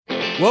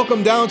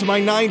Welcome down to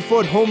my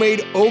 9-foot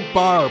homemade oak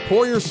bar.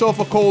 Pour yourself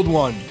a cold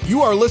one.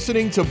 You are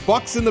listening to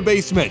Bucks in the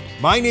Basement.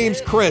 My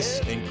name's Chris,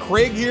 and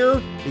Craig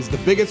here is the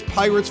biggest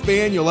Pirates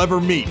fan you'll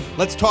ever meet.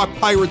 Let's talk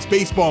Pirates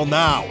baseball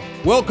now.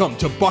 Welcome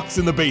to Bucks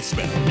in the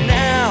Basement.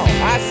 Now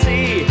I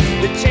see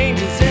the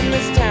changes in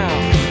this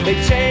town. They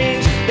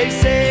change, they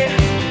say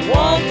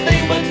one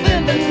thing, but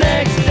then the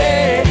next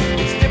day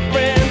it's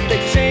different.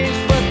 They change,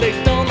 but they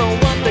don't know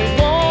what they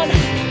want.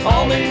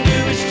 All they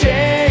do is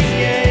change.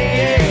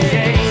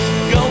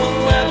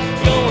 Going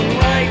left, going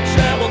right,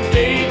 travel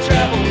day,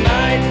 travel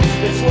night.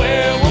 That's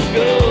where we'll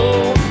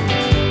go.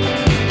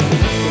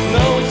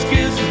 No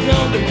excuses,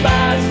 no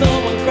goodbyes, no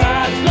one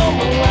cries, no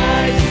more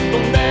lies.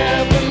 We'll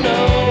never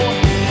know.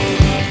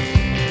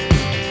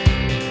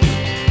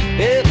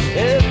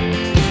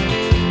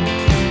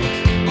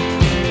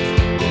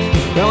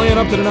 Bellying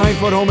up to the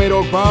 9-foot homemade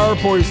oak bar.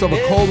 Pour yourself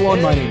a cold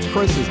one. My name's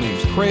Chris. His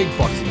name's Craig.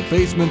 Bucks in the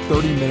Basement.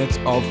 30 minutes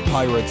of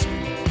Pirates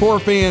for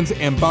fans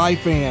and by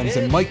fans.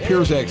 And Mike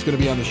Pierzak's going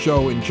to be on the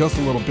show in just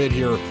a little bit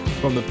here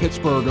from the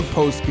Pittsburgh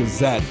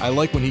Post-Gazette. I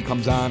like when he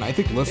comes on. I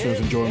think listeners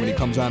enjoy when he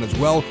comes on as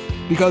well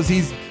because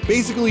he's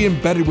basically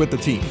embedded with the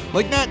team.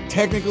 Like, not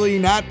technically,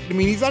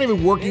 he's not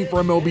even working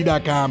for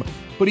MLB.com,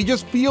 but he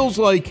just feels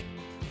like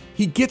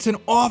he gets an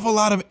awful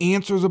lot of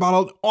answers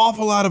about an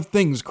awful lot of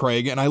things,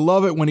 Craig, and I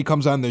love it when he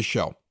comes on this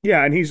show.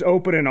 Yeah, and he's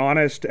open and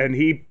honest, and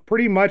he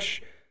pretty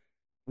much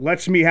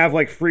lets me have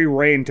like free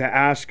reign to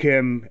ask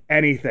him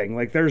anything.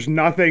 Like, there's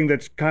nothing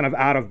that's kind of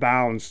out of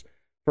bounds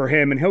for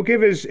him, and he'll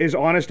give his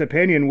honest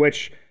opinion,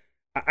 which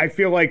I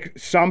feel like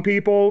some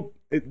people,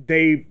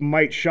 they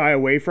might shy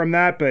away from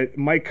that, but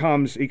Mike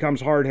comes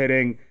hard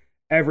hitting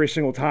every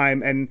single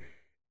time, and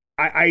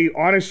I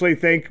honestly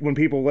think when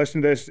people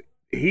listen to this,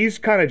 he's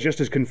kind of just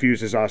as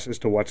confused as us as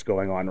to what's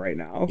going on right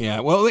now. Yeah,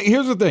 well,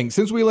 here's the thing.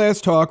 Since we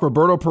last talked,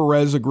 Roberto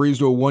Perez agrees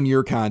to a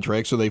 1-year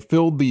contract, so they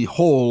filled the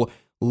hole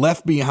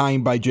left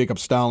behind by Jacob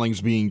Stallings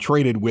being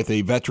traded with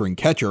a veteran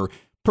catcher.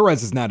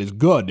 Perez is not as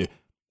good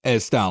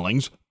as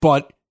Stallings,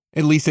 but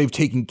at least they've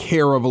taken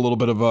care of a little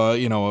bit of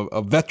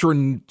a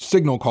veteran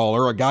signal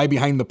caller, a guy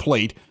behind the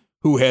plate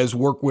who has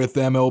worked with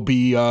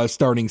MLB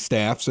starting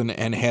staffs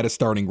and had a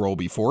starting role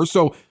before.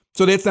 So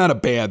that's not a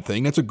bad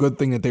thing. That's a good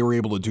thing that they were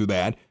able to do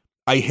that.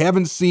 I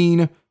haven't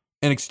seen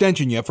an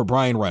extension yet for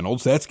Brian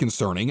Reynolds. That's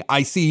concerning.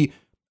 I see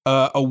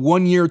a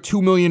 1-year,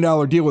 $2 million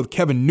deal with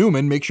Kevin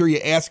Newman. Make sure you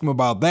ask him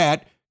about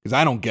that because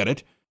I don't get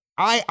it.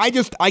 I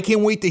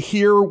can't wait to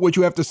hear what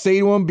you have to say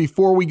to him.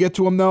 Before we get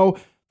to him, though,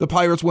 the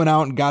Pirates went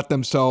out and got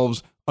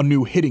themselves a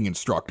new hitting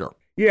instructor.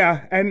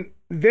 Yeah, and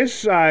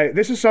this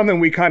is something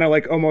we kind of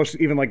like almost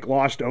even like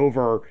glossed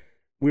over.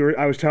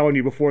 I was telling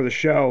you before the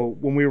show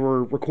when we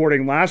were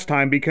recording last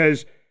time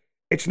because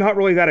it's not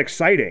really that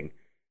exciting.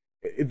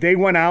 They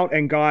went out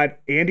and got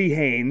Andy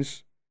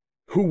Haynes,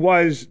 who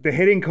was the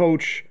hitting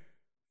coach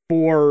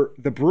for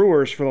the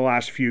Brewers for the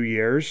last few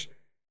years,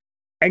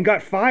 and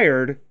got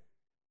fired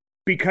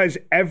because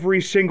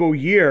every single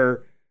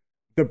year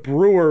the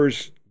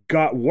Brewers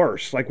got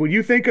worse. Like when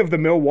you think of the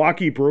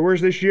Milwaukee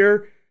Brewers this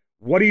year,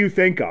 what do you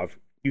think of?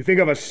 You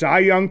think of a Cy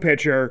Young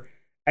pitcher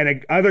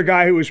and another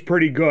guy who was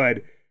pretty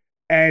good,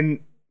 and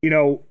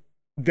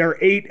their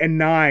 8 and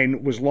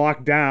 9 was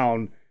locked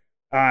down.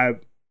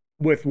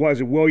 With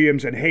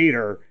Williams and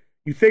Hader.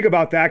 You think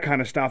about that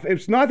kind of stuff.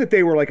 It's not that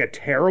they were like a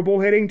terrible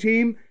hitting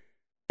team,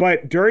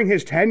 but during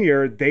his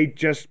tenure, they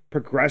just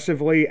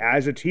progressively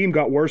as a team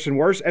got worse and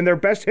worse. And their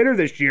best hitter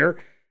this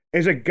year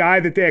is a guy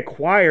that they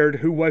acquired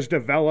who was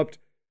developed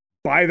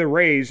by the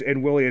Rays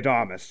in Willy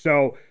Adames.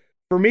 So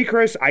for me,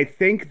 Chris, I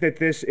think that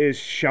this is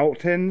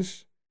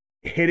Shelton's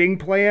hitting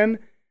plan,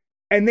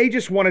 and they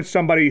just wanted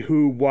somebody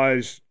who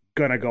was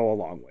going to go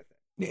along with it.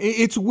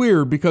 It's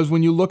weird because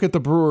when you look at the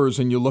Brewers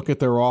and you look at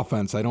their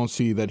offense, I don't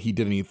see that he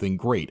did anything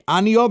great.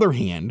 On the other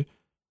hand,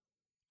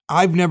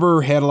 I've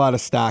never had a lot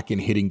of stock in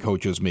hitting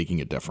coaches making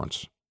a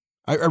difference.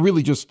 I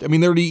really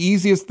they're the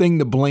easiest thing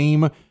to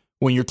blame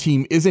when your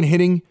team isn't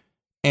hitting,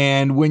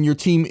 and when your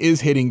team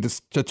is hitting,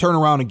 to turn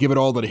around and give it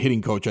all to the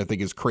hitting coach, I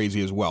think is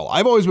crazy as well.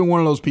 I've always been one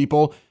of those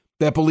people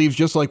that believes,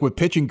 just like with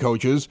pitching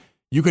coaches,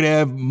 you could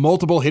have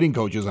multiple hitting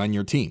coaches on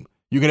your team.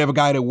 You could have a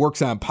guy that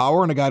works on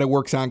power and a guy that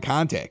works on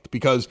contact,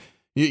 because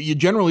you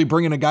generally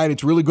bring in a guy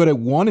that's really good at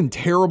one and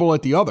terrible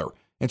at the other.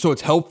 And so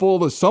it's helpful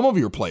to some of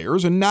your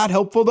players and not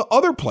helpful to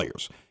other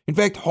players. In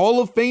fact,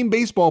 Hall of Fame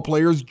baseball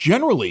players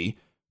generally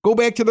go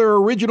back to their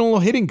original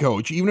hitting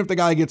coach, even if the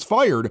guy gets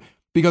fired,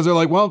 because they're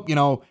like, well,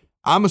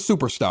 I'm a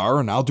superstar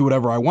and I'll do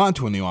whatever I want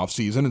to in the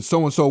offseason,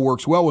 and so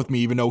works well with me,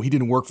 even though he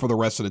didn't work for the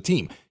rest of the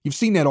team. You've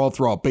seen that all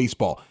throughout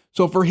baseball.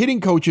 So for hitting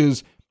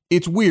coaches,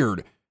 it's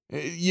weird.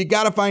 You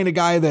got to find a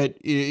guy that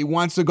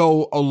wants to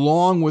go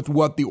along with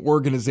what the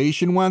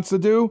organization wants to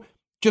do.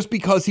 Just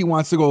because he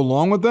wants to go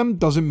along with them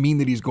doesn't mean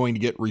that he's going to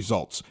get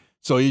results.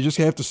 So you just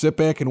have to sit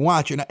back and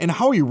watch. And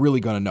how are you really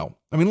going to know?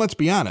 Let's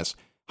be honest.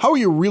 How are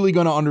you really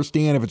going to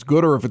understand if it's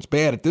good or if it's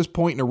bad at this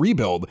point in a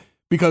rebuild?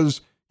 Because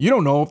you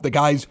don't know if the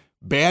guy's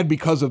bad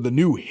because of the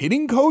new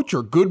hitting coach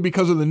or good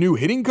because of the new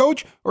hitting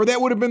coach, or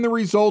that would have been the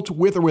result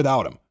with or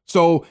without him.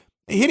 So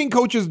Hitting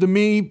coaches, to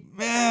me,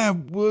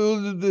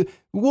 we'll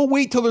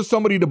wait till there's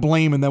somebody to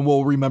blame and then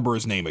we'll remember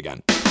his name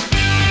again.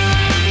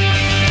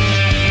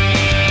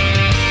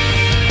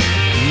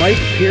 Mike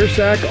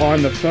Piersack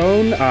on the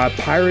phone,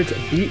 Pirates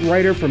beat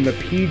writer from the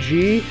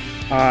PG,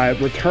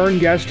 return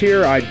guest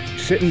here.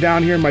 Sitting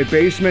down here in my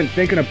basement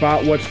thinking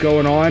about what's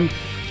going on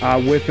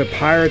with the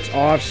Pirates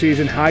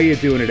offseason. How you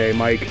doing today,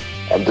 Mike?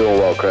 I'm doing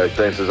well, Craig.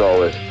 Thanks as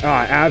always.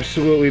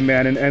 Absolutely,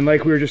 man. And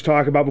like we were just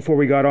talking about before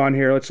we got on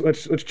here,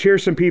 let's cheer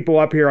some people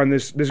up here on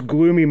this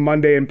gloomy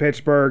Monday in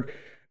Pittsburgh,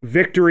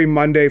 Victory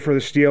Monday for the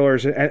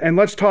Steelers, and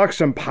let's talk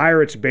some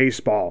Pirates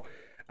baseball.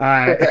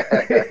 And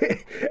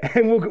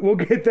we'll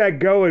get that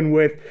going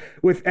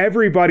with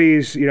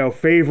everybody's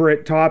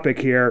favorite topic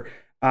here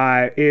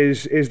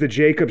is the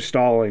Jacob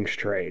Stallings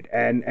trade,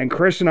 and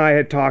Chris and I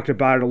had talked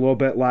about it a little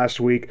bit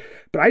last week,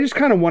 but I just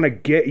kind of want to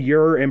get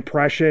your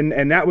impression,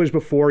 and that was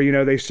before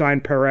they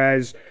signed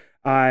Perez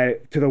to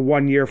the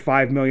 1 year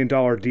 $5 million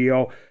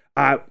deal.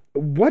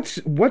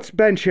 What's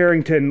Ben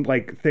Cherington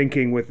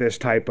thinking with this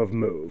type of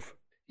move?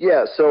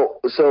 Yeah, so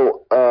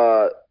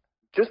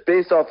just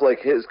based off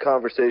his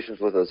conversations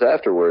with us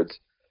afterwards,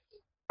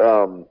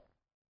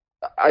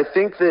 I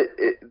think that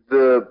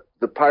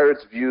the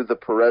Pirates view the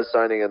Perez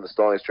signing and the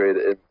Stallings trade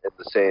in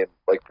the same,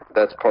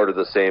 that's part of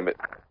the same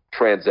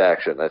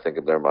transaction, I think,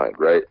 in their mind,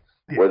 right?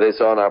 Yeah. Where they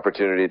saw an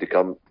opportunity to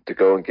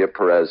go and get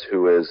Perez,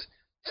 who is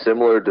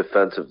similar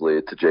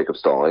defensively to Jacob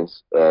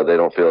Stallings. They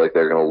don't feel like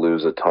they're going to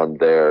lose a ton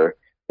there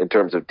in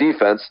terms of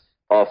defense.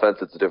 Offense,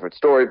 it's a different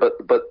story, but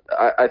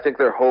I think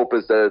their hope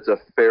is that it's a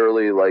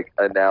fairly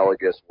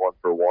analogous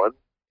 1-for-1.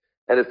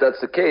 And if that's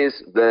the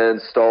case,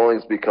 then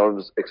Stallings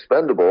becomes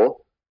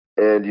expendable,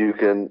 and you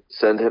can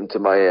send him to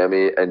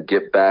Miami and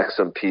get back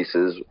some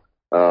pieces.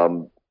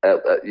 To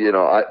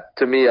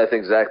me, I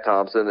think Zach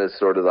Thompson is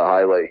sort of the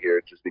highlight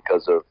here, just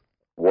because of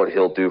what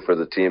he'll do for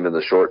the team in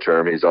the short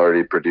term. He's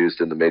already produced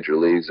in the major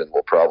leagues and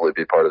will probably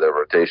be part of their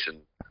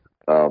rotation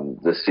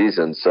this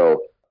season.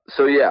 So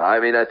yeah, I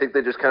mean, I think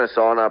they just kind of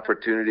saw an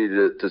opportunity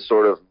to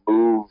sort of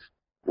move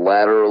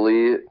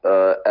laterally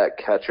at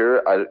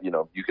catcher.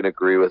 You can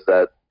agree with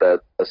that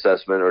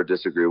assessment or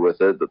disagree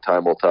with it. The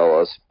time will tell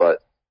us. But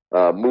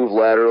move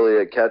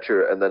laterally at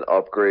catcher and then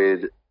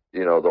upgrade,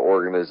 the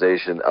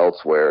organization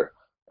elsewhere.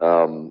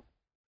 And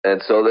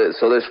so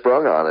they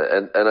sprung on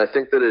it. And I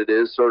think that it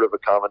is sort of a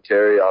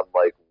commentary on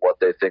what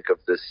they think of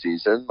this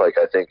season. I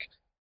think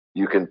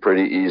you can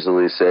pretty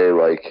easily say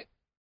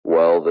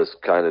well, this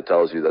kind of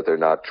tells you that they're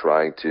not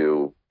trying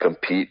to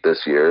compete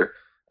this year.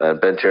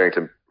 And Ben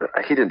Cherington,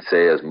 he didn't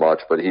say as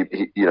much, but he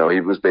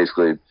was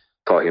basically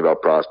talking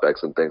about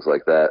prospects and things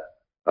like that.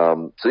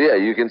 So yeah,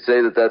 you can say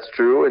that that's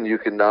true, and you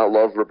can not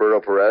love Roberto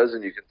Perez,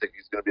 and you can think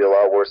he's going to be a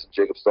lot worse than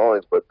Jacob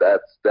Stallings, but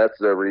that's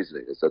their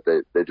reasoning, is that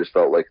they just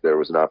felt like there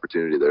was an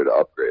opportunity there to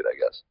upgrade, I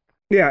guess.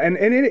 Yeah, and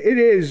it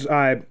is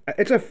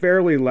it's a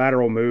fairly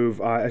lateral move,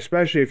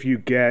 especially if you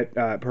get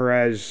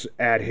Perez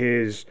at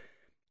his.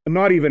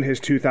 Not even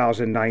his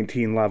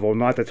 2019 level,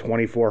 not the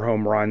 24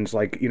 home runs,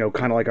 kind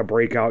of like a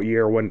breakout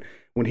year when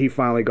he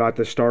finally got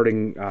the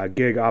starting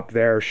gig up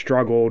there,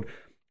 struggled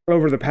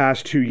over the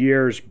past 2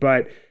 years.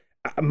 But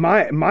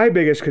my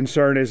biggest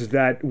concern is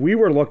that we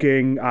were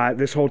looking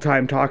this whole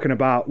time talking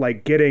about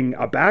getting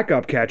a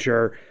backup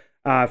catcher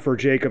for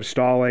Jacob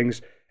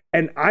Stallings.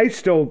 And I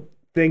still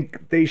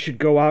think they should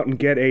go out and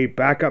get a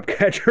backup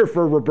catcher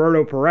for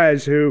Roberto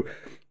Perez, who,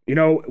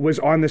 was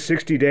on the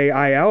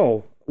 60-day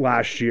IL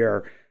last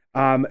year.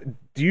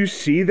 Do you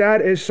see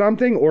that as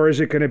something, or is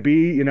it going to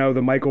be,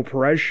 the Michael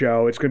Perez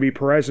show? It's going to be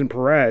Perez and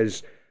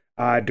Perez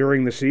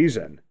during the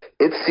season.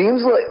 It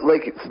seems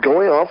like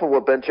going off of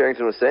what Ben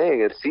Cherington was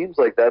saying, it seems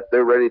like that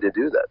they're ready to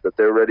do that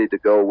they're ready to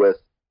go with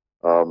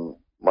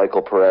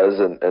Michael Perez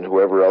and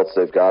whoever else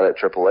they've got at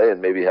AAA,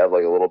 and maybe have a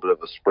little bit of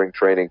a spring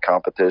training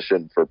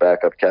competition for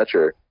backup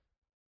catcher.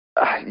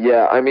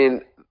 Yeah, I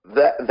mean,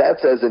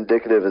 that's as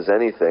indicative as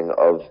anything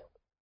of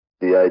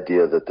the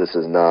idea that this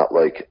is not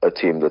a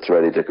team that's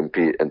ready to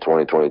compete in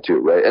 2022,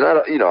 right? And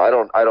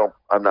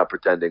I'm not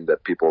pretending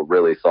that people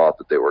really thought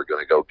that they were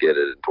going to go get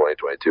it in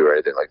 2022 or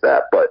anything like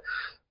that. But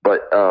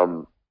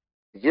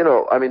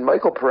I mean,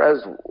 Michael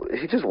Perez,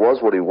 he just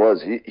was what he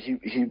was.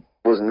 He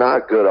was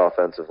not good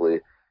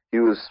offensively. He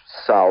was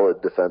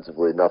solid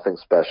defensively, nothing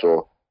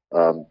special,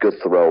 good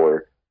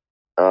thrower.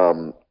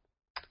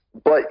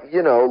 But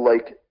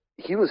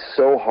he was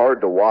so hard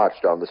to watch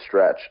down the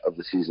stretch of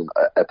the season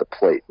at the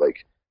plate.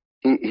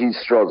 He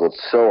struggled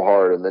so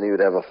hard, and then he would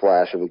have a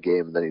flash of a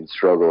game, and then he'd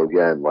struggle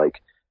again.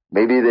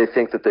 Maybe they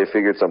think that they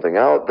figured something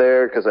out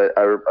there, because I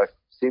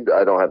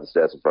don't have the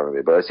stats in front of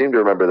me, but I seem to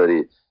remember that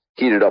he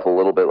heated up a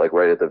little bit,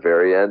 right at the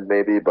very end,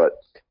 maybe. But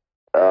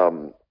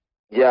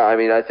yeah, I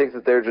mean, I think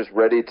that they're just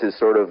ready to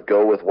sort of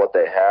go with what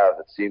they have.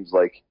 It seems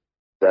like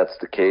that's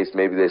the case.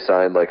 Maybe they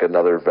signed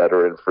another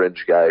veteran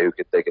fringe guy who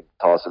they can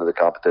toss into the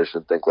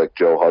competition, think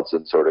Joe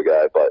Hudson sort of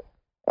guy,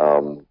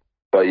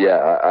 But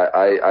yeah,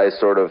 I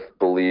sort of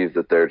believe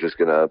that they're just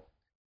going to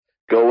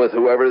go with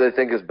whoever they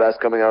think is best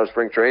coming out of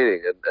spring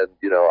training. And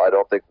I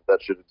don't think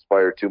that should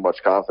inspire too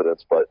much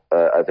confidence, but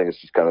I think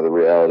it's just kind of the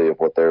reality of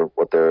what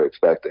they're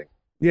expecting.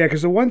 Yeah,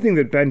 because the one thing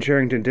that Ben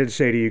Cherington did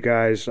say to you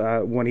guys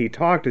when he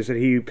talked is that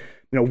he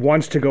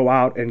wants to go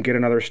out and get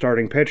another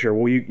starting pitcher.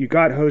 Well, you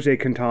got Jose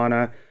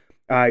Quintana,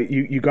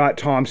 you got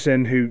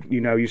Thompson, who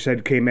you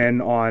said came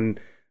in on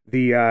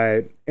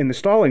the in the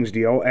Stallings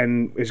deal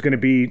and is going to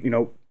be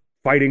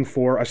fighting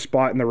for a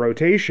spot in the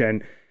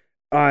rotation.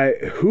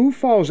 Who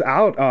falls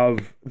out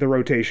of the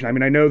rotation? I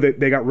mean, I know that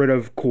they got rid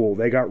of Kuhl,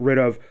 they got rid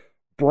of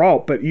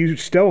Brault, but you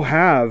still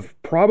have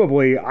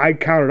probably, I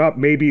counted up,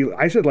 maybe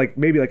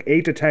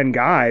 8 to 10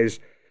 guys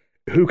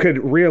who could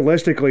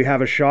realistically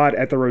have a shot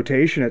at the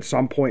rotation at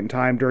some point in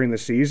time during the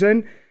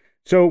season.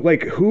 So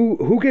like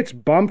who gets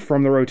bumped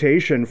from the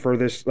rotation for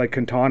this like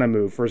Quintana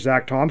move for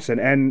Zach Thompson,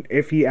 and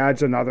if he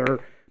adds another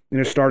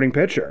starting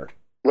pitcher?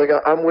 Like,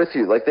 I'm with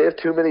you. Like, they have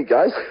too many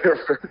guys there.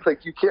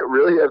 Like, you can't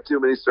really have too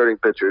many starting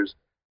pitchers,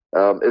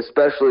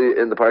 especially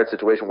in the Pirates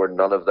situation where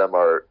none of them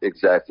are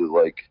exactly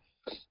like,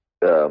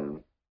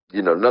 none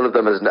of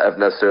them have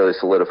necessarily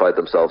solidified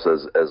themselves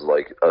as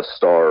like a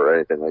star or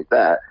anything like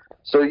that.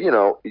 So,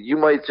 you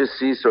might just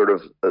see sort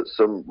of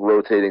some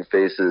rotating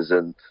faces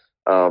and,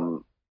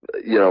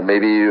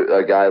 maybe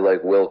a guy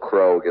like Will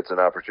Crowe gets an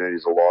opportunity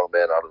as a long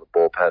man out of the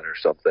bullpen or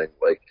something.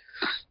 Like,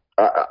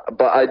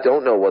 but I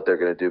don't know what they're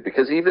going to do,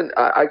 because even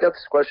I got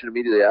this question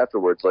immediately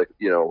afterwards, like,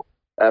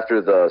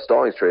 after the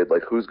Stallings trade,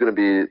 like, who's going to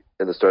be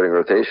in the starting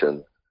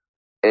rotation?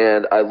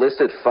 And I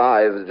listed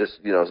 5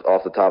 just,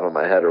 off the top of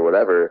my head or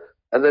whatever,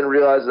 and then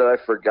realized that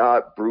I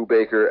forgot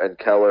Brubaker and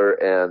Keller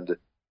and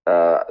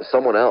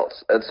someone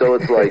else. And so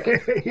it's like,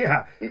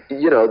 yeah,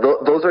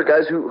 those are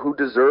guys who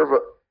deserve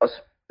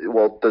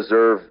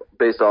deserve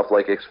based off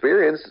like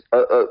experience,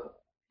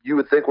 you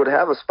would think would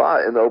have a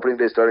spot in the opening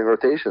day starting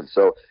rotation.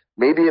 So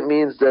maybe it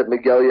means that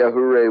Miguel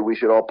Yajure, we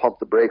should all pump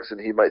the brakes and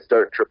he might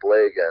start in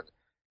AAA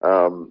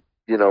again.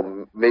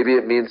 Maybe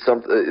it means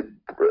something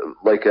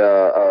like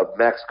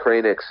Max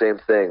Kranick, same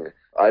thing.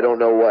 I don't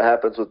know what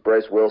happens with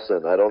Bryce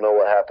Wilson. I don't know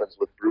what happens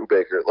with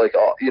Brubaker. Like,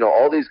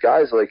 all these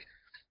guys, like,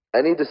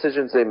 any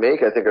decisions they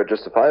make, I think, are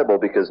justifiable,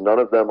 because none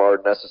of them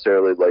are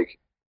necessarily like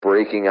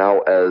breaking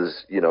out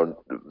as,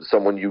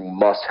 someone you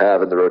must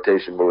have in the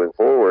rotation moving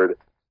forward.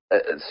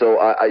 So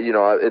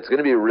it's going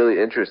to be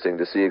really interesting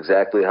to see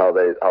exactly how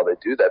they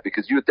do that,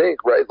 because you would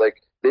think, right,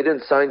 like, they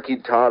didn't sign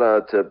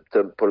Quintana to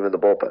put him in the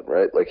bullpen,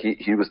 right? Like,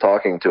 he was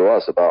talking to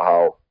us about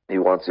how he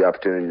wants the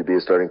opportunity to be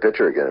a starting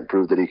pitcher again and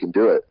prove that he can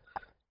do it.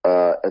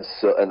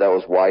 And that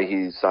was why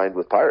he signed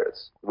with the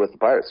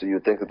Pirates. So you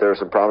would think that there are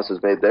some promises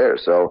made there.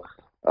 So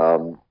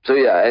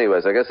yeah,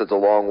 anyways, I guess it's a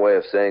long way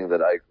of saying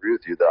that I agree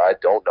with you that I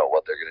don't know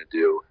what they're going to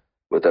do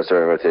with that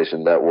starting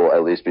rotation. That will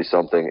at least be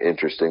something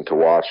interesting to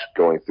watch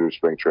going through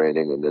spring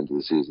training and into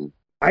the season.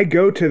 I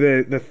go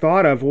to the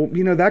thought of, well,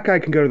 that guy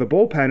can go to the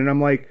bullpen, and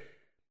I'm like,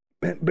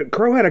 but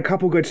Crowe had a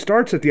couple good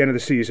starts at the end of the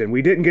season.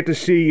 We didn't get to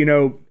see,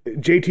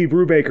 JT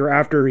Brubaker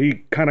after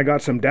he kind of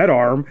got some dead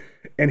arm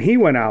and he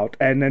went out.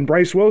 And then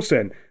Bryce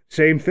Wilson,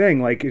 same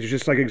thing. Like, it's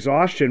just like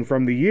exhaustion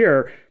from the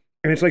year.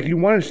 And it's like, you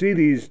want to see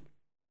these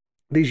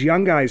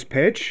young guys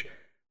pitch,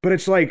 but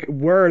it's like,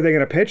 where are they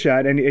going to pitch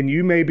at? And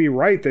you may be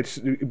right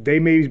that they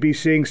may be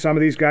seeing some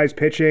of these guys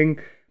pitching,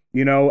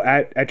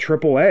 at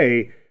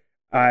AAA,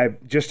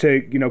 just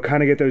to,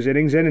 kind of get those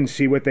innings in and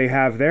see what they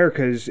have there.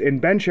 Because in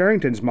Ben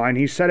Cherington's mind,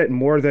 he said it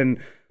more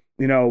than,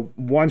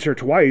 once or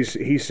twice.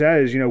 He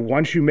says,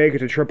 once you make it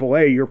to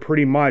AAA, you're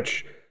pretty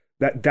much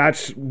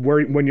that's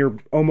where, when you're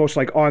almost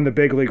like on the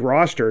big league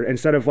roster,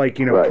 instead of like,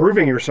 right,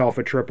 proving yourself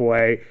at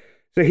AAA.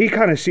 So he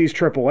kind of sees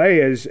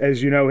AAA as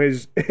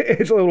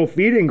his little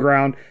feeding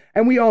ground.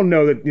 And we all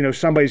know that,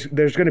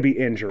 there's going to be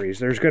injuries.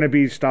 There's going to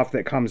be stuff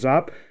that comes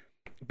up.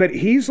 But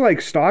he's like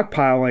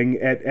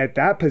stockpiling at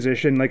that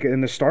position, like in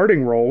the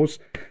starting roles.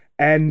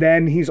 And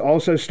then he's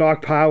also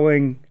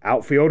stockpiling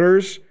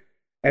outfielders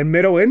and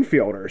middle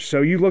infielders.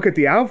 So you look at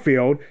the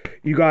outfield,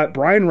 you got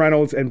Brian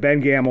Reynolds and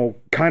Ben Gamel,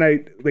 kind of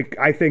like,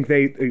 I think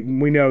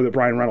we know that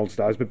Brian Reynolds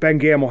does, but Ben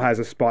Gamel has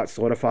a spot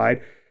solidified.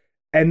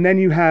 And then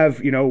you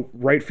have,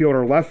 right field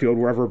or left field,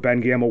 wherever Ben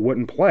Gamel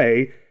wouldn't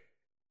play.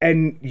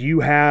 And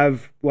you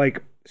have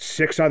like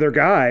 6 other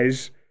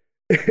guys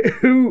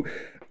who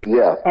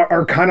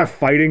are kind of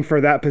fighting for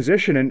that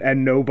position.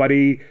 And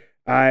nobody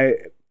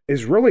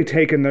is really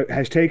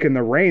has taken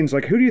the reins.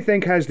 Like, who do you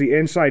think has the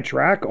inside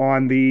track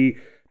on the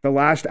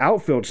last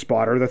outfield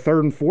spot, or the 3rd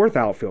and 4th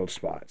outfield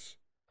spots?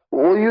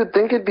 Well, you'd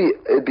think it'd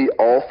be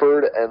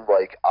Alford and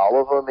like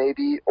Oliva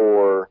maybe,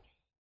 or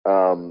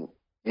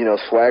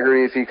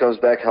Swaggery if he comes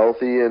back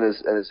healthy and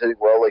is hitting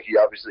well. Like, he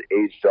obviously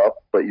aged up,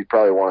 but you'd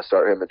probably want to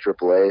start him at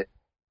AAA.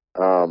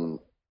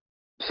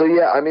 So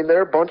yeah, I mean, there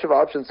are a bunch of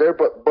options there,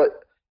 but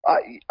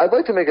I'd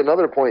like to make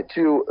another point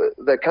too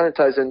that kind of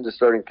ties into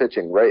starting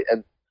pitching, right?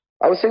 And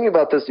I was thinking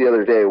about this the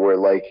other day, where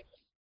like,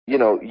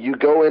 you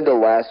go into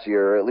last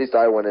year, or at least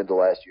I went into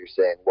last year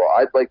saying, well,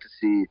 I'd like to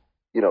see,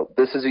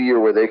 this is a year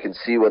where they can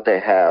see what they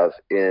have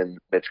in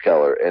Mitch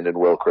Keller and in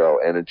Will Crowe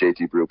and in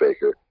JT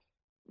Brubaker.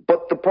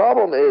 But the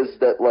problem is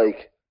that,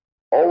 like,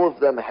 all of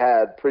them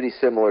had pretty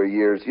similar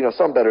years,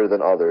 some better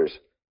than others.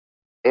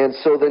 And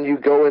so then you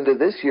go into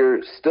this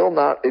year still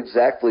not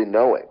exactly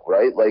knowing,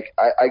 right? Like,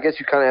 I guess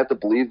you kind of have to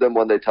believe them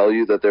when they tell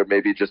you that they're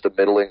maybe just a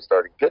middling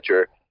starting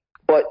pitcher.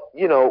 But,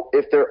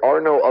 if there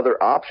are no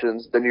other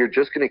options, then you're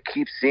just going to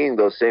keep seeing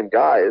those same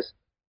guys,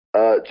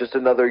 just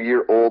another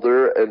year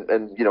older.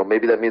 And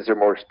maybe that means they're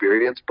more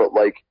experienced. But,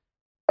 like,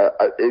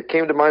 it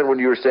came to mind when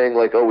you were saying,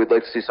 like, oh, we'd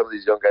like to see some of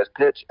these young guys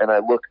pitch. And I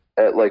look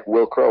at, like,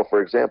 Will Crowe,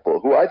 for example,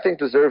 who I think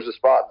deserves a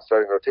spot in the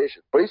starting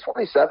rotation. But he's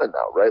 27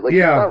 now, right? Like,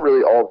 He's not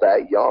really all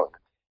that young.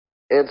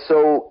 And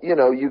so,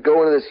 you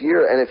go into this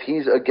year, and if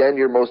he's, again,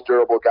 your most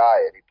durable guy,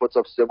 and he puts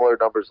up similar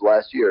numbers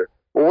last year,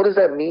 well, what does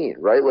that mean,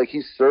 right? Like,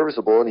 he's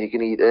serviceable and he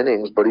can eat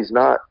innings, but he's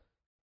not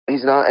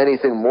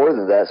anything more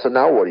than that. So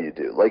now what do you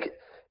do? Like,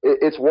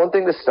 it's one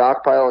thing to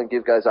stockpile and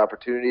give guys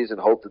opportunities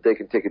and hope that they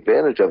can take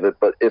advantage of it,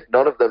 but if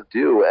none of them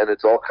do and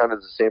it's all kind of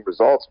the same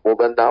results, well,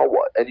 then now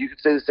what? And you could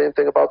say the same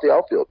thing about the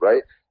outfield,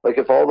 right? Like,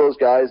 if all those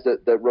guys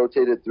that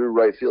rotated through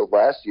right field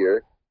last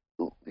year,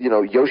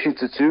 Yoshi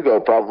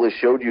Tsutsugo probably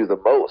showed you the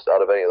most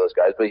out of any of those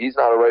guys, but he's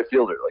not a right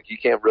fielder. Like, he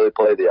can't really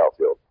play the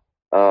outfield.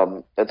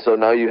 And so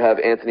now you have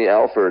Anthony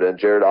Alford and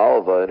Jared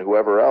Oliva and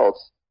whoever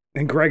else.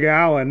 And Greg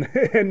Allen.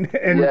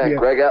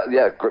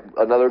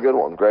 Another good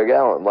one, Greg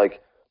Allen.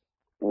 Like,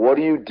 what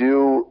do you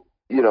do?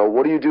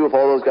 What do you do if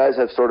all those guys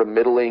have sort of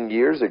middling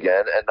years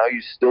again, and now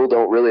you still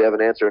don't really have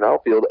an answer in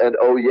outfield? And,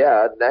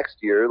 next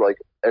year, like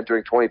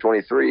entering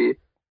 2023,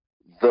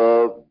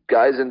 the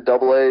guys in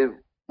AA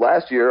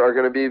last year are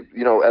going to be,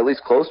 at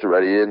least close to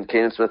ready in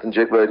Kanan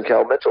Smith-Njigba and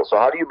Cal Mitchell. So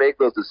how do you make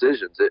those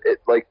decisions?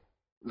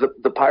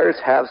 The Pirates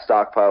have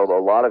stockpiled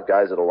a lot of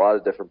guys at a lot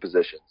of different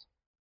positions.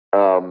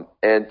 And,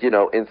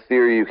 in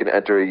theory, you can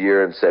enter a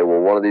year and say, well,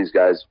 one of these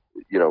guys,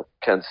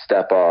 can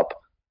step up.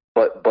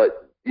 But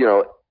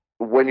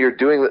when you're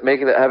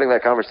having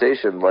that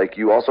conversation, like,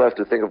 you also have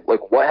to think of,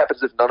 like, what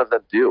happens if none of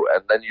them do?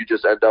 And then you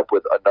just end up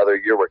with another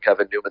year where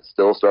Kevin Newman's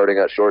still starting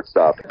at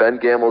shortstop. Ben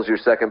Gamble's your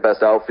second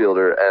best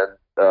outfielder,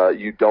 and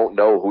you don't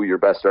know who your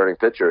best starting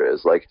pitcher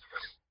is. Like,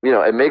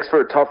 it makes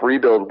for a tough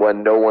rebuild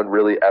when no one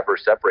really ever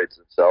separates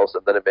themselves,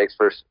 and then it makes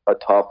for a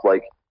tough,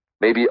 like,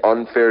 maybe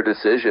unfair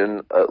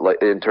decision,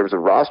 like in terms of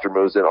roster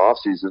moves in off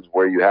seasons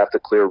where you have to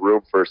clear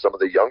room for some of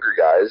the younger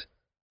guys,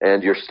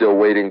 and you're still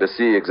waiting to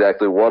see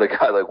exactly what a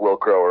guy like Will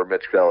Crowe or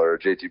Mitch Keller or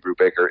JT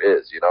Brubaker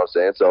is. You know what I'm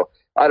saying? So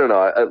I don't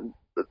know.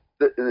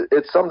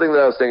 It's something that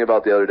I was thinking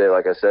about the other day.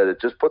 Like I said, it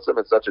just puts them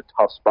in such a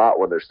tough spot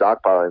when they're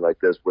stockpiling like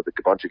this with a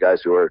bunch of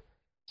guys who are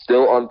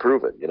still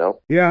unproven,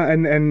 Yeah,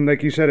 and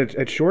like you said,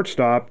 at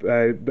shortstop,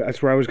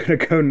 that's where I was going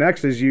to go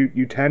next. Is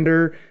you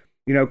tender,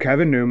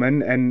 Kevin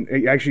Newman, and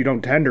actually you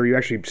don't tender, you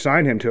actually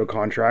sign him to a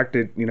contract,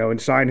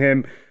 and sign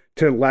him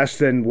to less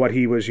than what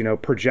he was,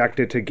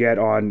 projected to get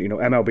on,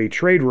 MLB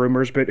trade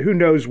rumors. But who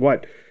knows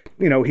what,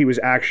 he was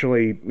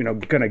actually,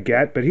 going to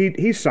get. But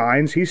he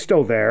signs, he's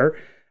still there.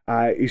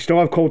 You still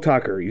have Cole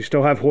Tucker, you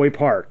still have Hoy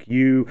Park,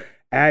 you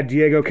add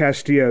Diego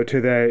Castillo to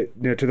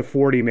the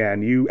 40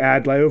 man. You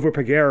add Liover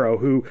Peguero,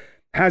 who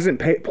hasn't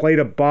played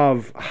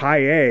above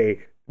high A,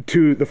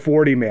 to the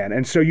 40 man.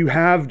 And so you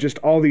have just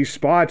all these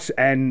spots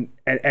and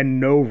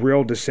no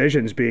real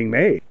decisions being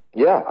made.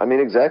 Yeah, I mean,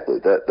 exactly.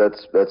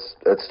 That's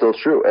still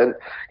true. And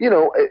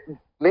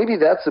maybe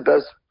that's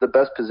the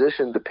best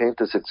position to paint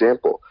this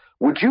example.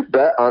 Would you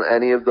bet on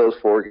any of those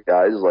four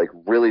guys, like,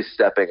 really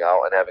stepping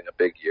out and having a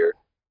big year?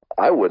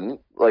 I wouldn't.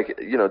 Like,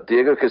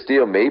 Diego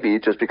Castillo maybe,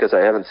 just because I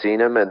haven't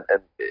seen him, and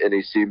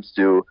he seems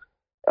to,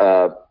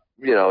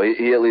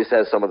 he at least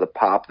has some of the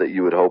pop that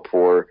you would hope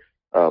for,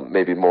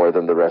 maybe more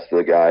than the rest of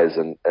the guys,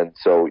 and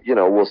so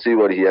we'll see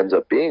what he ends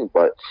up being.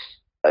 But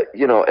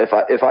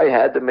if I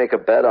had to make a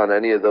bet on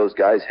any of those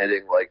guys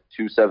hitting like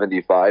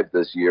 275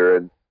 this year,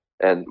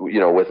 and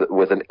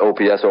with an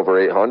OPS over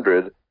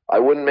 800. I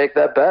wouldn't make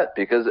that bet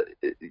because,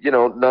 you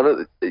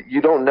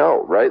don't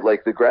know, right?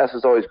 Like, the grass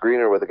is always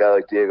greener with a guy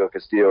like Diego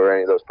Castillo or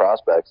any of those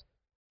prospects.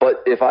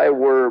 But if I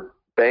were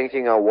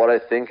banking on what I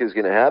think is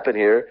going to happen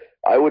here,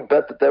 I would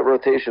bet that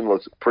rotation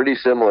looks pretty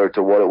similar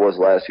to what it was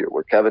last year,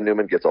 where Kevin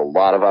Newman gets a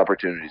lot of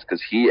opportunities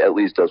because he at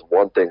least does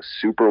one thing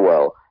super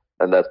well,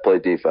 and that's play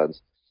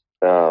defense.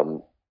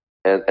 And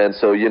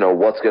so,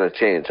 what's going to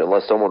change?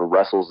 Unless someone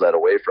wrestles that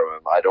away from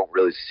him, I don't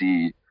really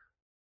see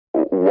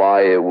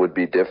why it would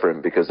be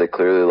different, because they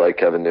clearly like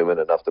Kevin Newman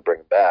enough to bring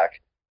him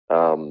back.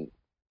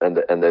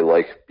 And they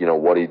like,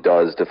 what he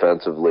does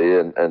defensively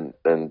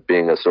and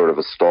being a sort of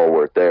a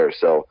stalwart there.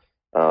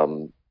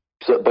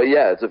 But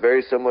yeah, it's a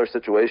very similar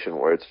situation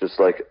where it's just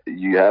like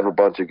you have a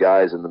bunch of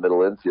guys in the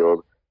middle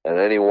infield and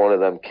any one of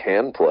them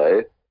can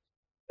play.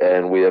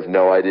 And we have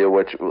no idea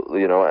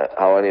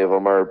how any of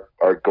them are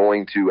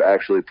going to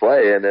actually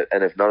play. And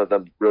if none of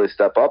them really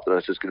step up, then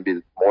it's just going to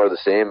be more of the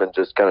same and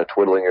just kind of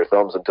twiddling your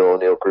thumbs until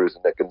O'Neal Cruz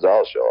and Nick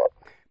Gonzalez show up.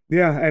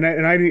 Yeah,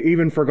 and I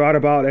even forgot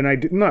about, and I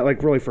did not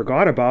like really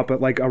forgot about,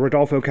 but like a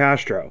Rodolfo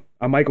Castro,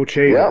 a Michael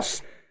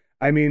Chavis.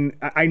 Yeah. I mean,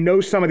 I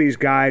know some of these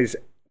guys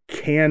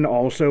can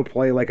also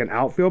play like an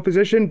outfield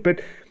position,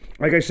 but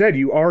like I said,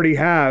 you already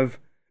have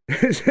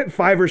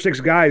 5 or 6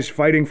 guys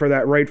fighting for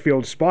that right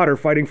field spot or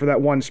fighting for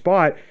that one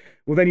spot,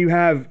 well, then you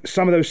have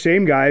some of those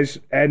same guys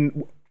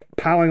and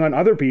piling on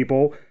other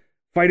people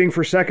fighting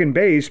for second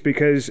base,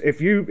 because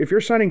if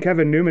you're signing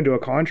Kevin Newman to a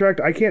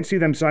contract, I can't see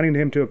them signing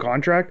him to a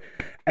contract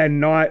and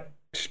not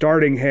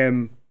starting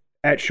him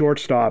at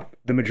shortstop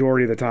the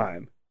majority of the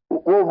time.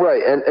 Well,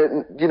 right,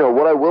 and you know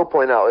what I will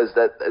point out is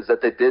that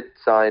they did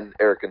sign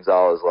Eric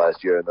Gonzalez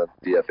last year and then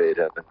DFA'd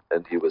him,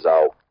 and he was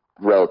out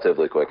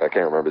relatively quick. I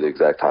can't remember the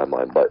exact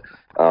timeline, but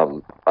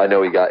I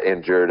know he got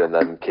injured and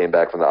then came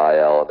back from the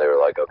IL, and they were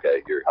like,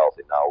 "Okay, you're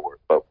healthy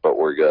now, but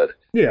we're good."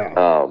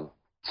 Yeah.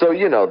 So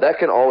you know that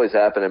can always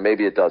happen, and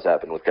maybe it does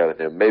happen with Kevin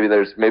Newman. Maybe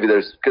there's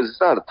because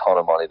it's not a ton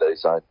of money that he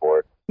signed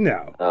for.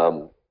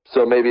 No.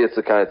 So maybe it's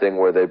the kind of thing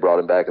where they brought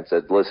him back and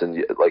said, "Listen,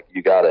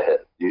 you got to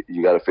hit.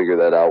 You got to figure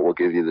that out. We'll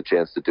give you the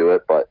chance to do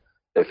it, but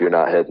if you're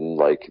not hitting,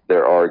 like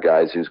there are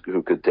guys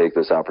who could take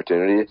this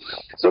opportunity."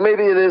 So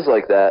maybe it is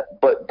like that.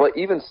 But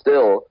even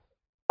still,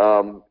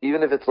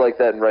 even if it's like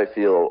that in right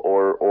field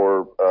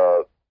or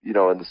you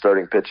know in the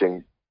starting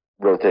pitching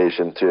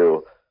rotation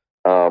too,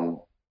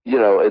 you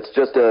know it's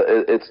just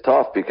it's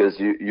tough because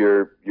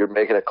you're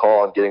making a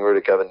call on getting rid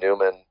of Kevin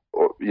Newman,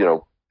 or you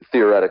know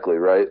theoretically,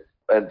 right?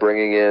 And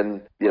bringing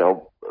in, you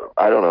know,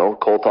 I don't know,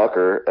 Cole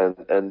Tucker,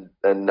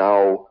 and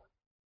now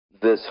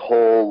this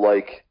whole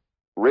like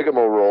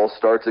rigmarole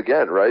starts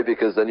again, right?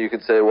 Because then you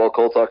can say, well,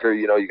 Cole Tucker,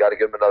 you know, you got to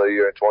give him another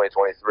year in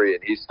 2023,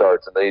 and he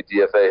starts, and then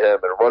you DFA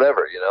him, and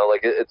whatever, you know, like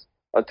it's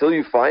until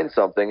you find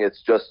something,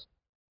 it's just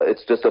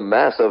a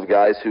mess of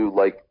guys who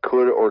like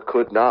could or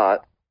could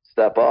not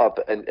step up,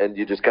 and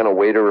you just kind of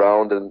wait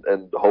around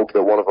and hope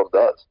that one of them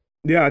does.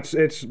 Yeah,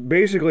 it's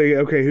basically,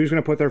 okay, who's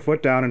going to put their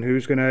foot down and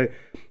who's going to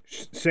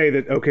say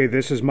that, okay,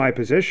 this is my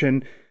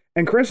position.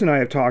 And Chris and I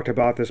have talked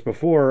about this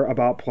before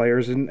about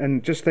players,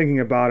 and just thinking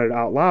about it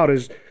out loud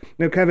is,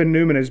 you know, Kevin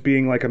Newman as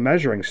being like a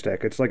measuring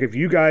stick. It's like if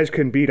you guys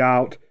can beat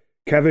out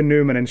Kevin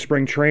Newman in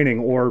spring training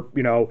or,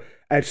 you know,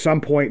 at some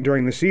point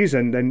during the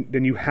season,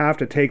 then you have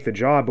to take the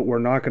job, but we're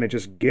not going to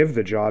just give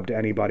the job to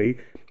anybody.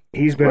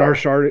 He's been our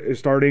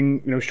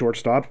starting, you know,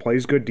 shortstop,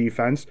 plays good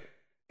defense,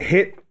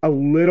 hit a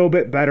little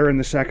bit better in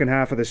the second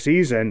half of the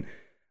season.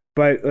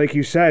 But like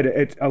you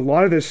said, a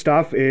lot of this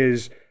stuff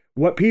is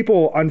what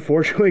people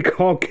unfortunately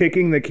call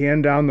kicking the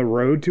can down the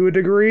road to a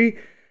degree,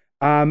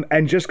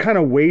 and just kind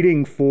of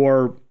waiting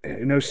for,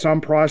 you know, some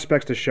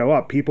prospects to show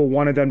up. People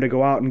wanted them to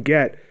go out and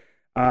get,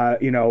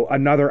 you know,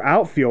 another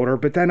outfielder.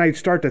 But then I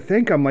start to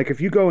think, I'm like,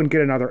 if you go and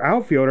get another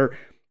outfielder,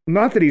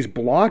 not that he's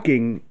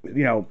blocking,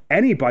 you know,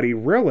 anybody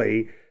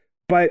really,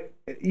 but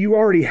you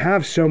already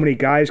have so many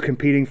guys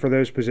competing for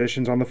those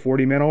positions on the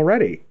 40-man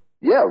already.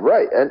 Yeah,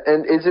 right.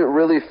 And is it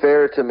really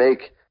fair to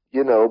make,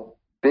 you know,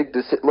 big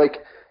decisions?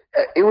 Like,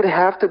 it would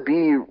have to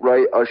be,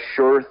 right, a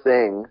sure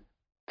thing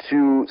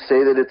to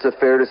say that it's a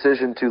fair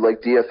decision to,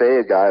 like,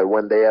 DFA a guy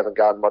when they haven't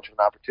gotten much of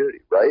an opportunity,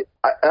 right?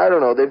 I don't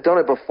know. They've done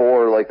it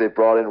before. Like, they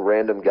brought in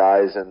random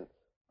guys and,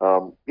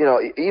 you know,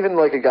 even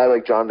like a guy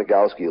like John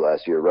Nogowski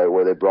last year, right,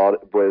 where they brought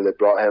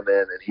him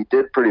in and he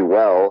did pretty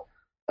well,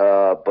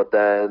 but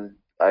then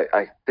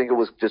I think it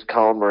was just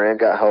Colin Moran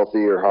got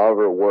healthy or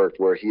however it worked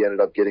where he ended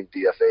up getting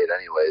DFA'd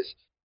anyways.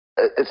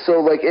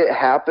 So, like, it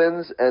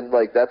happens and,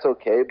 like, that's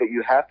okay, but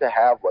you have to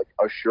have, like,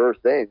 a sure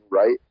thing,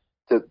 right,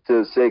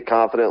 to say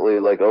confidently,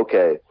 like,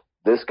 okay,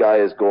 this guy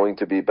is going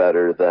to be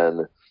better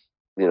than,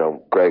 you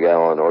know, Greg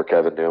Allen or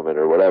Kevin Newman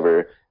or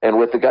whatever. And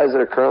with the guys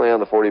that are currently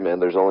on the 40-man,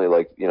 there's only,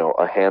 like, you know,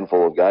 a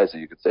handful of guys that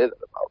you could say that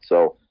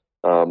about.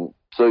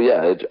 So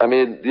yeah, I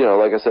mean, you know,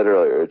 like I said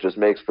earlier, it just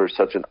makes for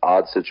such an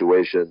odd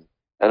situation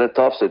and a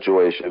tough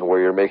situation where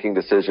you're making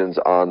decisions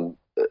on,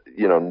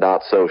 you know,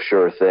 not so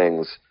sure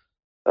things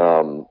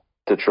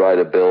to try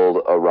to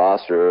build a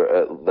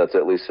roster that's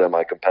at least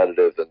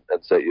semi-competitive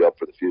and set you up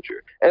for the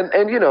future.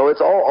 And you know,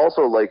 it's all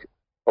also like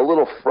a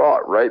little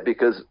fraught, right?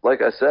 Because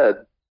like I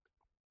said,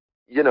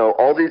 you know,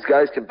 all these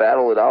guys can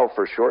battle it out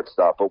for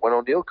shortstop, but when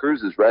O'Neal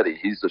Cruz is ready,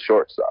 he's the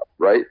shortstop,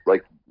 right?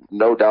 Like,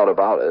 no doubt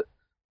about it.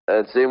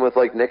 And same with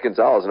like Nick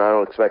Gonzalez, and I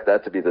don't expect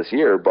that to be this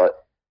year,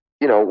 but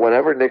you know,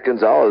 whenever Nick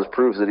Gonzalez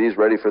proves that he's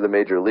ready for the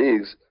major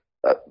leagues,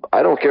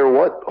 I don't care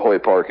what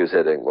Hoyt Park is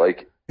hitting.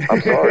 Like, I'm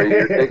sorry,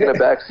 you're taking a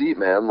back seat,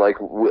 man. Like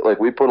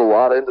we put a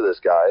lot into this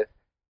guy,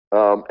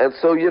 and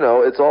so you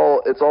know, it's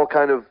all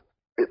kind of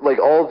like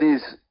all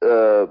these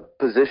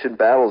position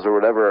battles or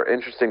whatever are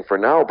interesting for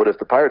now. But if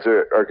the Pirates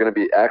are going to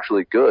be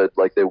actually good,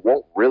 like they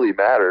won't really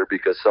matter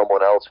because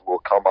someone else will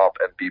come up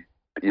and be,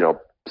 you know,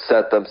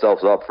 set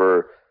themselves up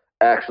for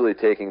actually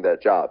taking that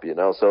job, you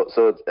know? So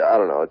it's, I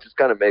don't know, it just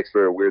kind of makes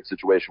for a weird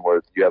situation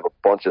where you have a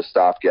bunch of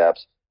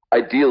stopgaps.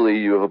 Ideally,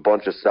 you have a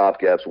bunch of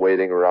stopgaps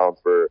waiting around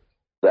for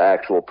the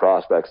actual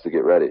prospects to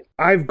get ready.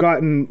 I've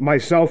gotten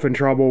myself in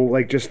trouble,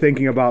 like, just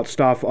thinking about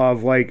stuff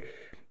of, like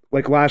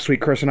last week,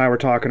 Chris and I were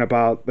talking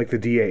about, like, the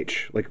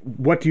DH. Like,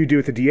 what do you do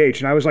with the DH?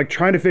 And I was, like,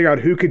 trying to figure out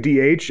who could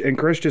DH, and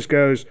Chris just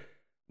goes,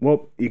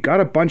 well, you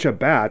got a bunch of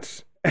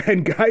bats,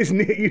 And guys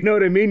need, you know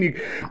what I mean?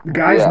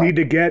 Guys need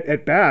to get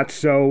at bats,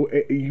 so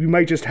you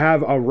might just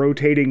have a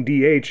rotating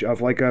DH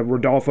of like a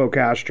Rodolfo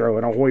Castro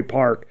and a Hoy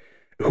Park,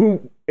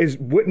 who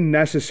wouldn't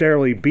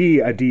necessarily be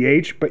a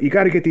DH, but you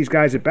got to get these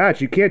guys at bats.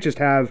 You can't just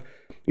have,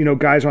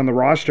 guys on the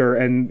roster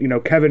and,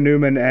 Kevin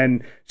Newman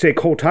and say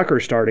Cole Tucker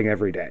starting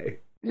every day.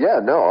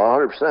 Yeah, no,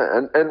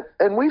 100%.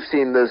 And we've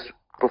seen this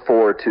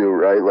before too,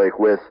 right? Like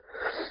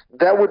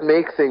that would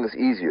make things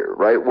easier,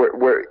 right?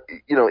 Where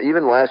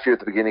even last year at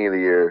the beginning of the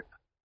year,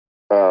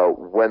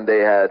 when they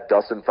had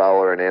Dustin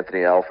Fowler and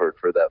Anthony Alford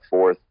for that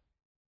fourth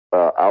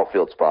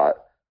outfield spot.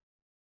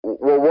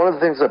 Well, one of the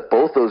things that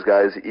both those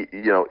guys,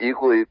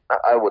 equally,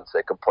 I wouldn't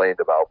say complained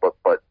about,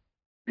 but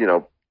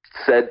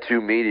said to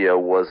media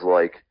was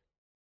like,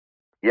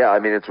 yeah, I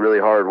mean, it's really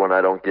hard when I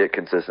don't get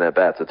consistent at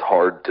bats. It's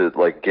hard to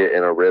like get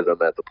in a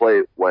rhythm at the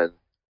plate when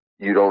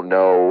you don't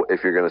know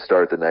if you're going to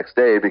start the next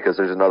day because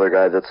there's another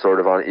guy that's sort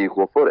of on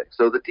equal footing.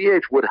 So the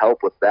DH would help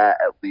with that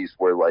at least,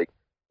 where like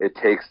it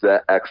takes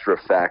that extra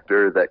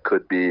factor that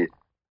could be,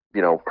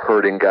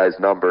 hurting guys'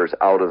 numbers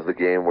out of the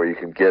game, where you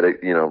can get it,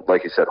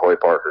 like you said, Hoy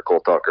Park or Cole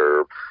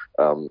Tucker,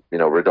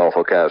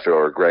 Rodolfo Castro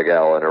or Greg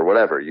Allen or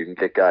whatever. You can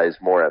get guys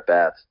more at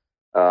bats.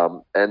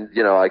 And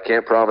I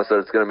can't promise that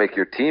it's going to make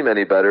your team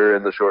any better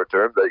in the short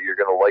term, that you're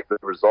going to like the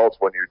results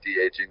when you're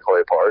DHing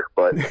Hoy Park,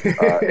 but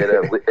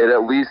it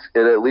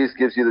at least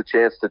gives you the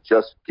chance to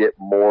just get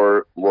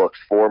more looks,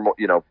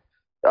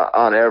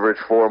 on average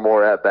 4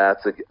 more at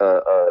bats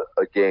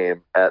a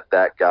game at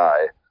that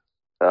guy.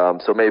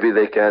 So maybe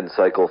they can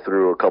cycle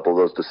through a couple of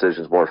those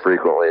decisions more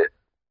frequently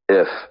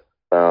if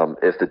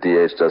the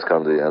DH does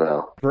come to the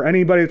NL. For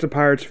anybody that's a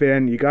Pirates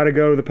fan, you got to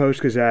go to the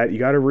Post-Gazette. You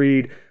got to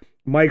read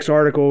Mike's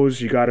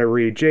articles. You got to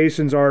read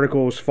Jason's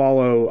articles.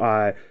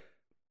 Follow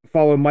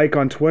Mike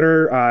on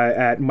Twitter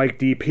at Mike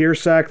D.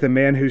 Piersek, the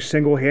man who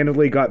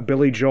single-handedly got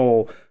Billy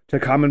Joel to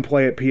come and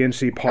play at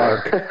PNC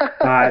Park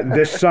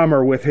this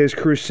summer with his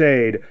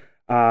crusade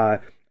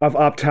of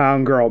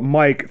Uptown Girl.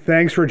 Mike,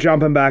 thanks for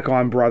jumping back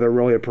on, brother.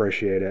 Really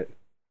appreciate it.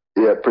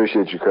 Yeah,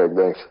 appreciate you, Craig.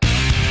 Thanks.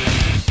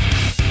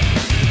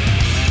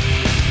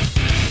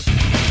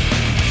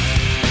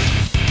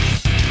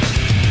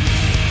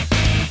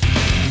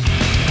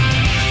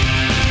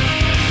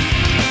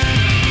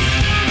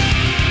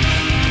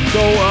 So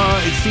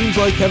it seems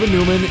like Kevin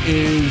Newman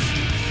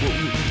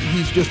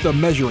he's just a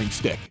measuring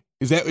stick.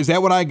 Is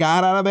that what I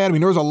got out of that? I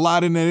mean, there was a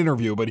lot in that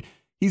interview, but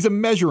he's a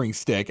measuring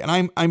stick,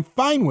 and I'm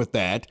fine with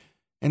that.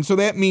 And so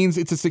that means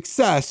it's a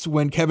success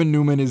when Kevin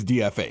Newman is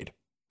DFA'd,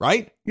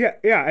 right? Yeah,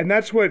 and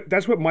that's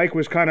what Mike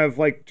was kind of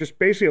like just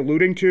basically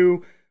alluding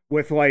to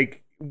with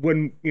like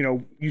when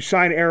you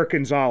sign Eric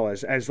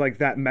Gonzalez as like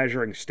that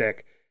measuring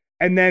stick,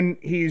 and then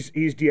he's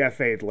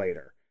DFA'd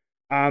later.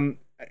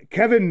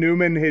 Kevin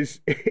Newman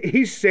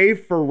he's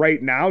safe for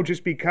right now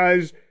just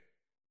because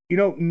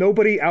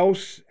nobody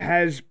else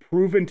has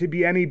proven to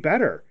be any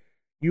better.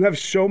 You have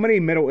so many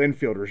middle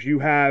infielders. You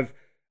have,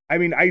 I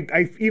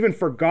even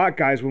forgot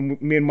guys when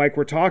me and Mike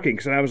were talking,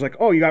 because I was like,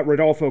 oh, you got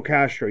Rodolfo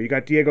Castro, you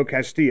got Diego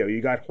Castillo,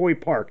 you got Hoy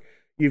Park,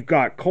 you've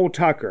got Cole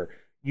Tucker,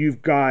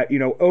 you've got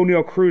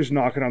O'Neill Cruz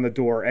knocking on the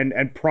door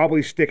and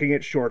probably sticking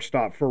at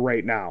shortstop for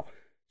right now.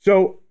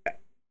 So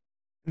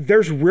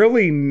there's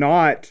really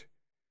not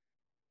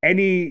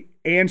any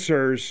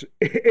answers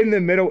in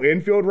the middle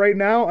infield right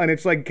now, and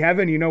it's like,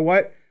 Kevin, you know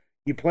what?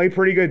 You play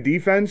pretty good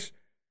defense.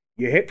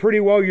 You hit pretty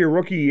well your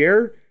rookie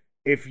year.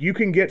 If you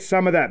can get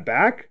some of that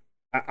back,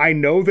 I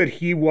know that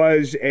he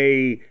was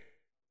a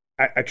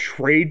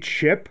trade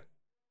chip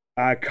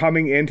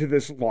coming into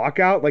this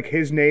lockout. Like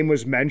his name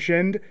was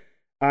mentioned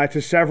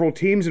to several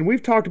teams, and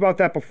we've talked about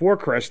that before,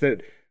 Chris.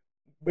 That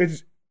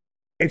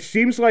it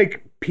seems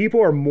like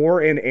people are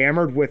more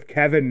enamored with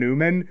Kevin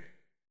Newman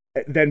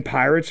than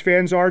Pirates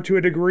fans are to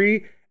a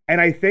degree,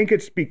 and I think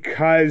it's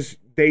because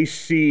they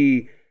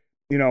see.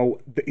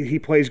 He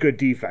plays good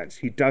defense.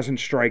 He doesn't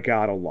strike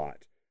out a lot.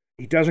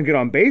 He doesn't get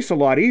on base a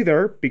lot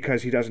either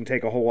because he doesn't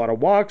take a whole lot of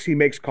walks. He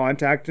makes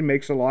contact and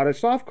makes a lot of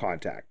soft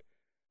contact.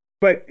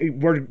 But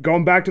we're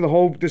going back to the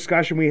whole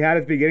discussion we had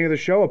at the beginning of the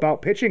show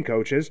about pitching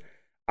coaches.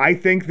 I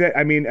think that,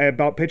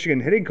 about pitching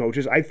and hitting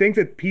coaches, I think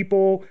that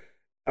people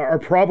are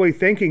probably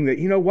thinking that,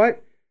 you know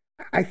what?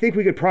 I think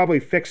we could probably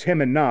fix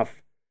him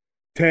enough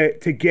to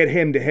get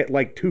him to hit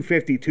like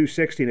 250,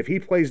 260. And if he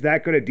plays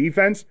that good a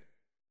defense,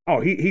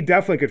 he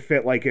definitely could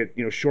fit like at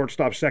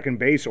shortstop, second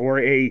base, or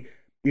a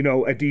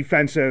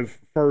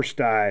defensive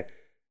first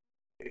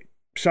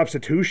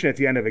substitution at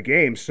the end of a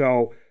game.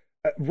 So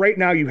right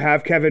now you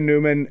have Kevin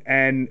Newman,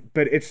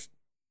 but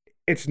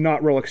it's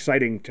not real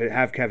exciting to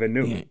have Kevin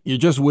Newman. You're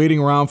just waiting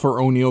around for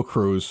O'Neill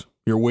Cruz.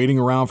 You're waiting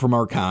around for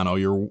Marcano.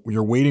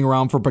 You're waiting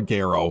around for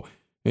Baguero.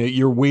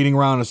 You're waiting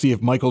around to see if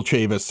Michael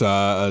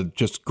Chavis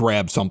just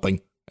grabs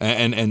something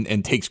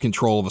and takes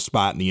control of a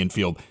spot in the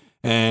infield.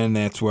 And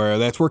that's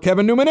where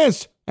Kevin Newman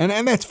is.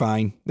 And that's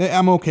fine.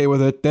 I'm okay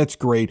with it. That's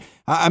great.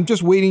 I'm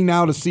just waiting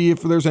now to see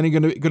if there's going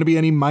to be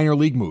any minor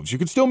league moves. You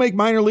can still make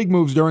minor league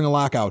moves during a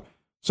lockout.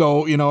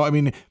 So,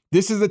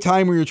 This is the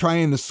time where you're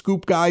trying to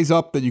scoop guys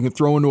up that you can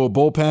throw into a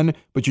bullpen,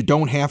 but you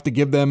don't have to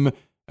give them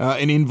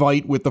an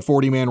invite with the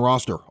 40-man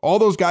roster. All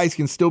those guys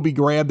can still be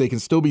grabbed. They can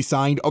still be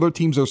signed. Other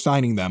teams are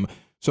signing them.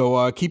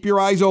 So keep your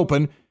eyes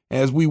open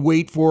as we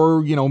wait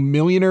for,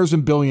 millionaires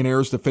and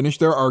billionaires to finish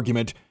their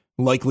argument,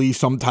 likely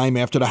sometime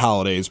after the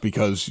holidays,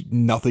 because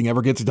nothing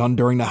ever gets done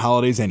during the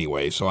holidays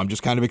anyway. So I'm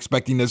just kind of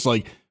expecting this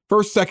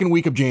first, second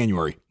week of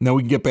January. Then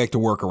we can get back to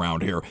work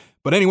around here.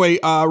 But anyway,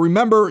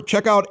 remember,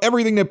 check out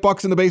everything that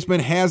Bucks in the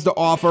Basement has to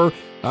offer.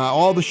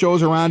 All the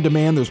shows are on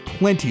demand. There's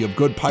plenty of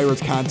good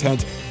Pirates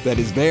content that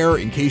is there.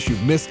 In case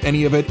you've missed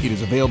any of it, it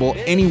is available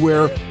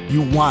anywhere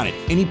you want it.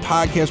 Any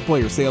podcast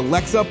player, say,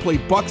 Alexa, play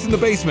Bucks in the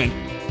Basement,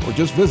 or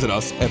just visit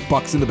us at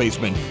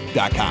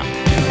bucksinthebasement.com.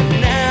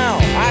 Now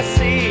I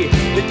see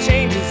the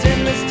changes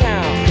in this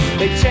town.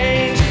 They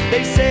change,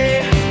 they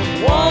say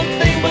one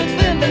thing, but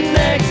then the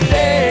next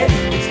day